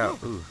this body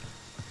out. Ooh.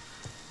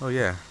 Oh,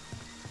 yeah.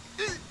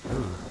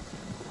 Ooh.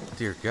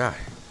 Dear God.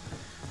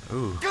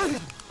 Ooh.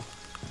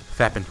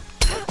 Fapping.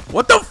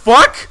 What the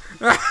fuck?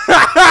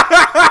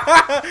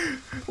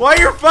 Why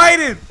you're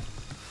fighting?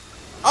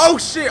 Oh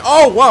shit.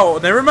 Oh whoa.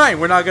 Never mind.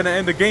 We're not gonna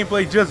end the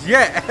gameplay just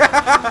yet.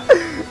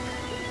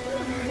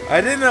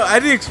 I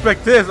didn't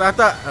expect this. I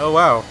thought. Oh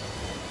wow.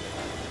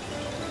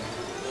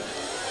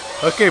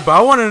 Okay, but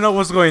I want to know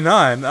what's going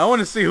on. I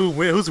want to see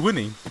who's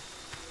winning.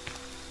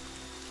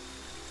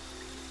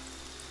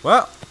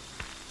 Well.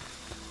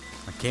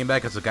 I came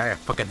back as a guy I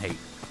fucking hate.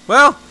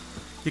 Well,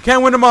 you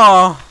can't win them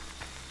all.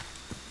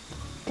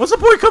 What's the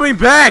point coming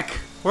back?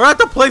 We're at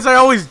the place I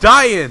always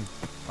die in.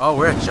 Oh,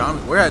 we're at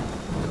John. We're at.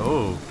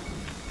 Oh.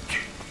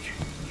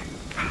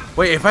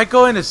 Wait, if I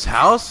go in his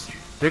house,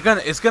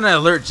 it's gonna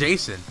alert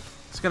Jason.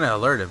 It's gonna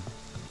alert him.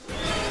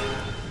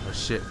 Oh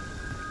shit.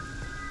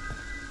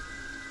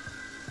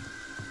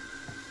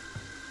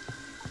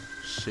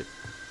 Shit.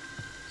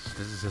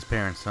 This is his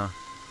parents, huh?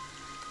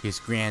 His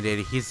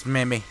granddaddy. His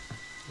Mimi.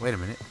 Wait a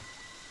minute.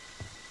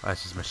 Oh,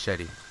 that's just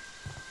machete.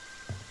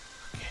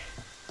 Okay.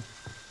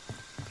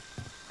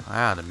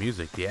 Wow, the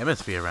music, the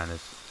atmosphere around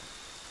this.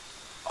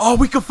 Oh,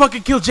 we could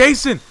fucking kill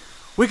Jason!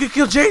 We could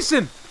kill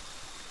Jason!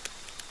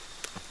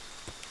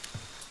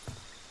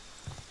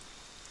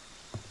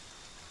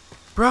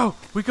 Bro,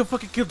 we could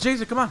fucking kill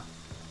Jason, come on.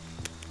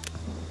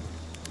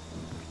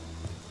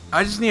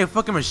 I just need a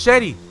fucking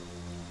machete.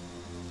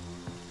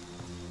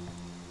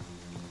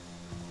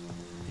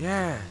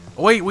 Yeah.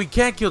 Wait, we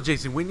can't kill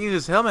Jason. We need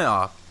his helmet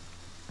off.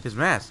 His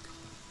mask.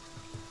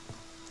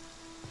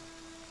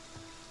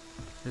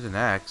 Here's an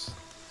axe.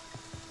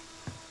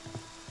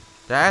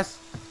 That's...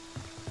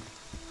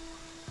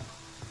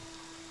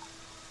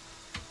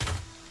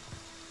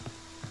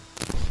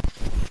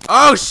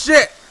 Oh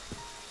shit!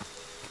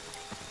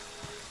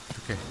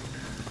 Okay.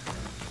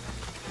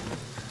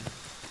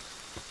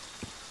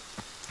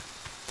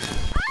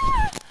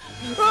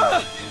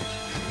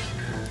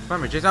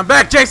 Come here, Jason. I'm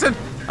back, Jason!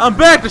 I'm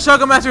back! The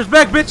Shotgun Master's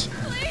back, bitch!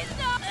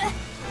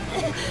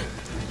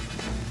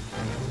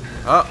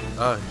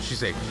 Oh, she's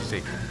safe. She's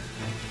safe.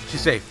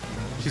 She's safe.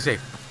 She's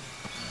safe.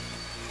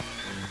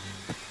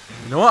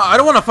 You know what? I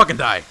don't want to fucking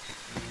die.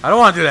 I don't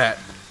want to do that.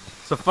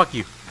 So fuck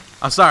you.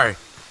 I'm sorry.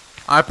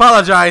 I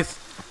apologize.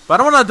 But I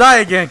don't want to die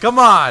again. Come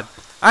on.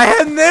 I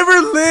have never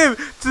lived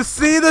to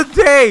see the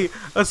day.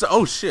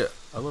 Oh shit.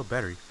 A little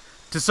battery.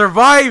 To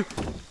survive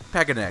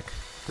Pack-a-neck.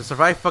 To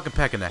survive fucking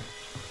Pack-a-neck.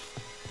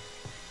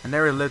 I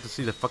never lived to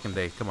see the fucking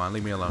day. Come on,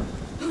 leave me alone.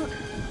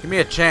 Give me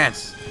a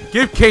chance.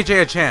 Give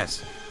KJ a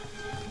chance.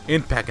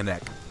 In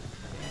Pack-a-neck.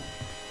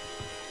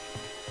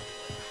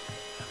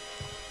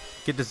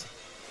 Get this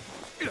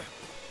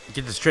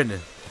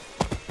trending.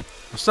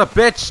 What's up,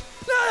 bitch?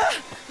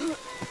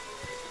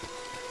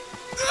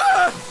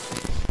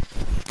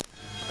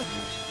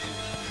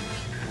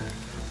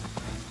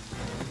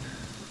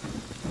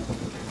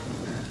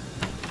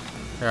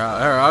 Here,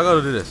 I'll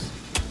go do this.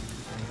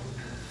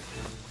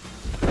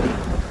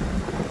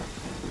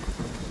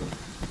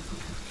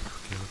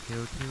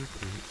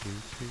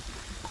 Okay.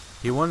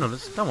 He won't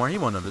notice. Don't worry, he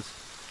won't notice.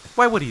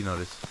 Why would he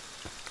notice?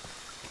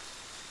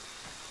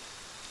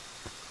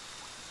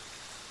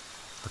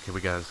 Okay,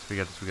 we got this. We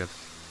got this. We got this.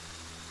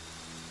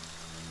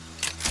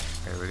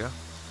 There we go.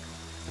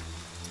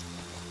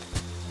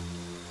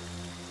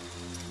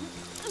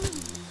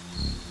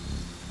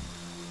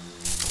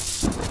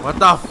 What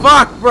the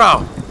fuck, bro?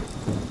 I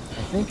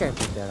think I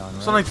put that on right.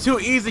 It's only two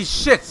easy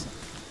shits,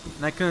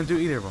 and I couldn't do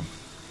either of them.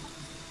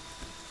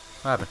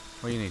 What happened?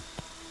 What do you need?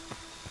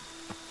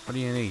 What do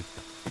you need?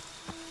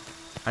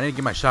 I need to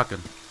get my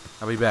shotgun.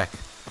 I'll be back.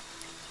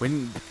 We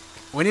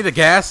need the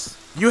gas.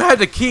 You had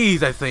the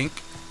keys, I think.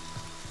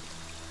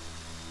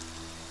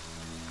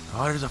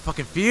 Oh, there's a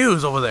fucking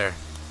fuse over there.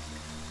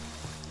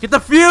 Get the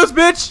fuse,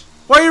 bitch!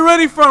 Where are you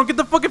running from? Get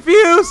the fucking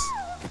fuse!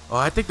 Oh,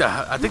 I think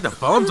the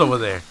phone's over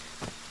there.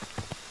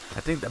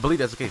 I believe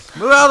that's the case.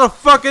 Move out of the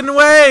fucking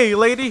way,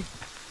 lady!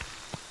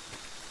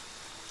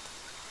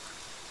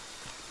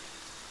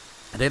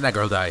 I think that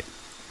girl died.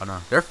 Oh no,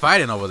 they're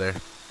fighting over there.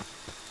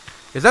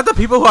 Is that the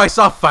people who I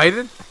saw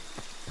fighting?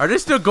 Are they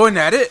still going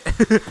at it?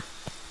 That'd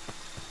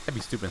be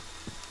stupid.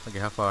 Okay,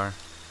 how far?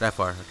 That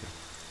far, okay.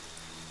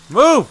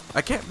 Move!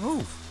 I can't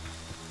move.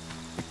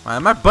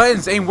 My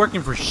buttons ain't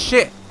working for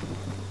shit.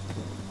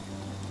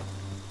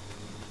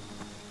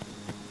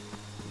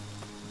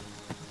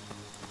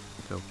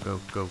 Go, go,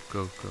 go,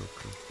 go, go,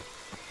 go.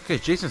 Okay,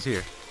 Jason's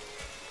here.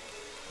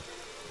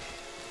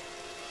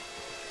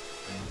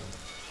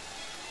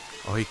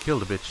 Oh, he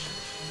killed a bitch.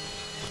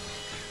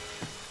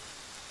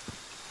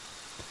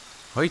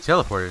 Oh, he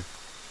teleported.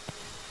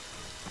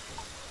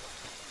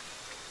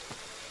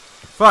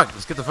 Fuck,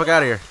 let's get the fuck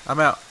out of here. I'm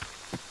out.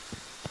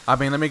 I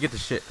mean, let me get the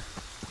shit.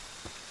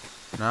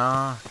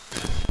 No.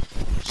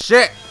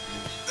 Shit!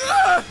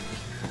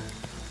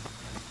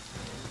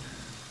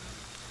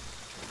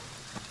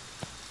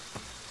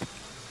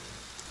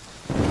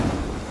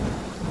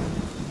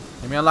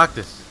 Let me unlock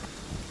this.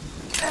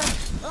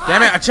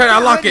 Damn it, I tried to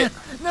unlock it!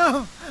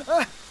 No!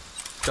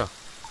 Go.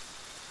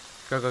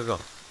 Go, go, go.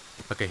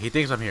 Okay, he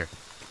thinks I'm here.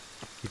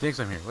 He thinks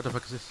I'm here. What the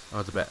fuck is this?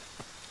 Oh, it's a bat.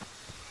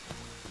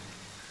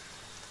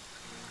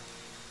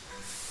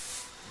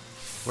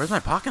 Where's my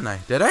pocket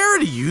knife? Did I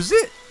already use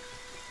it?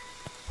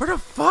 Where the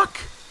fuck?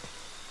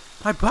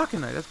 My pocket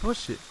knife, that's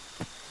bullshit.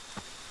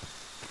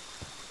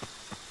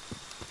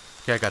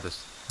 Okay, I got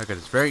this. I got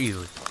this very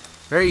easily.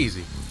 Very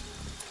easy.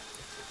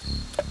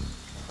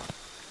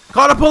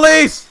 Call the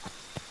police!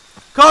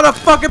 Call the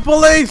fucking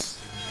police!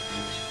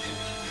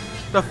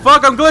 The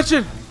fuck, I'm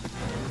glitching!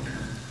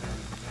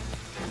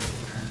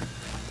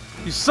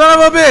 You son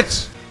of a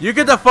bitch! You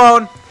get the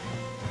phone!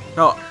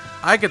 No,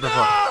 I get the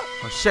phone.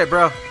 Oh shit,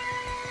 bro.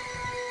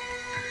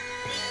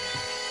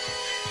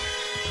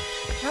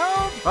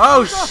 Help!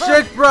 Oh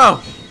shit, bro!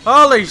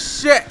 Holy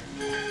shit!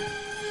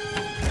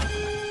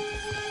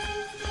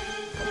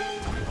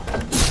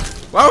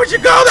 Why would you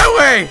go that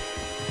way?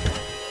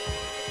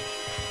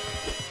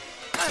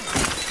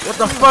 What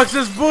the fuck's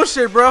this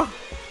bullshit, bro?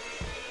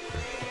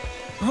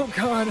 Oh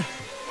god.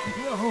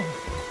 No.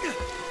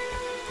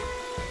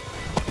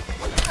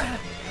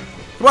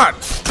 Come on!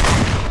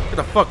 Get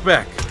the fuck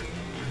back.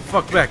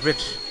 Fuck back,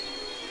 bitch.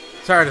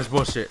 Tired of this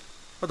bullshit.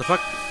 What the fuck?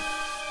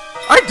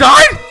 I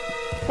died?!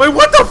 Wait,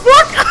 what the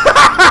fuck?!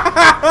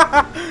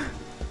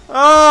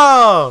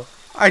 Oh!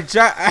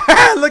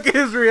 Look at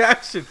his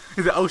reaction.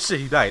 He's like, oh shit,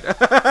 he died.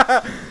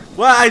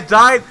 Well, I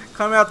died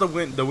coming out the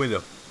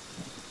window.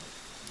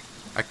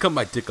 I cut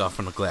my dick off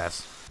from the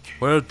glass.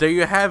 Well, there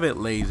you have it,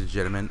 ladies and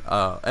gentlemen.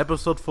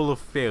 Episode full of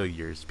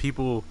failures.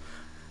 People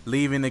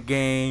leaving the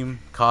game,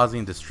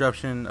 causing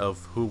disruption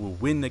of who will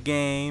win the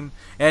game,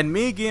 and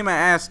me getting my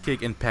ass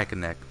kicked in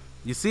Pack-a-Neck.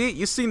 You see it?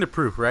 You seen the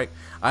proof, right?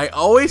 I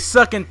always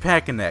suck in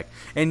Pack-a-Neck,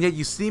 and yet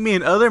you see me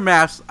in other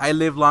maps. I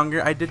live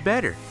longer. I did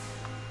better.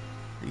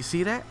 You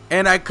see that?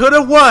 And I could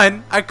have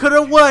won. I could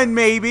have won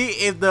maybe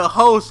if the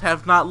host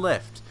have not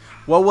left.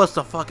 What was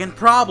the fucking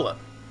problem?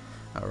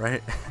 All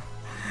right.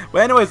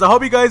 Well, anyways, I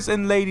hope you guys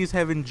and ladies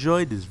have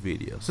enjoyed this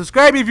video.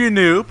 Subscribe if you're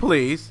new,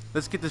 please.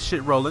 Let's get this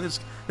shit rolling.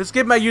 Let's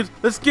get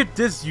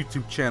this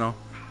YouTube channel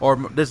or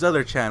this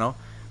other channel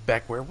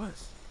back where it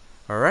was.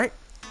 All right,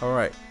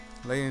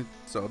 ladies.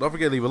 So don't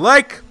forget to leave a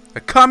like, a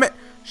comment,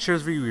 share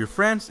this video with your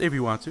friends if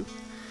you want to.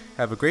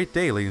 Have a great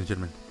day, ladies and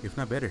gentlemen. If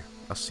not better,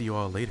 I'll see you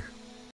all later.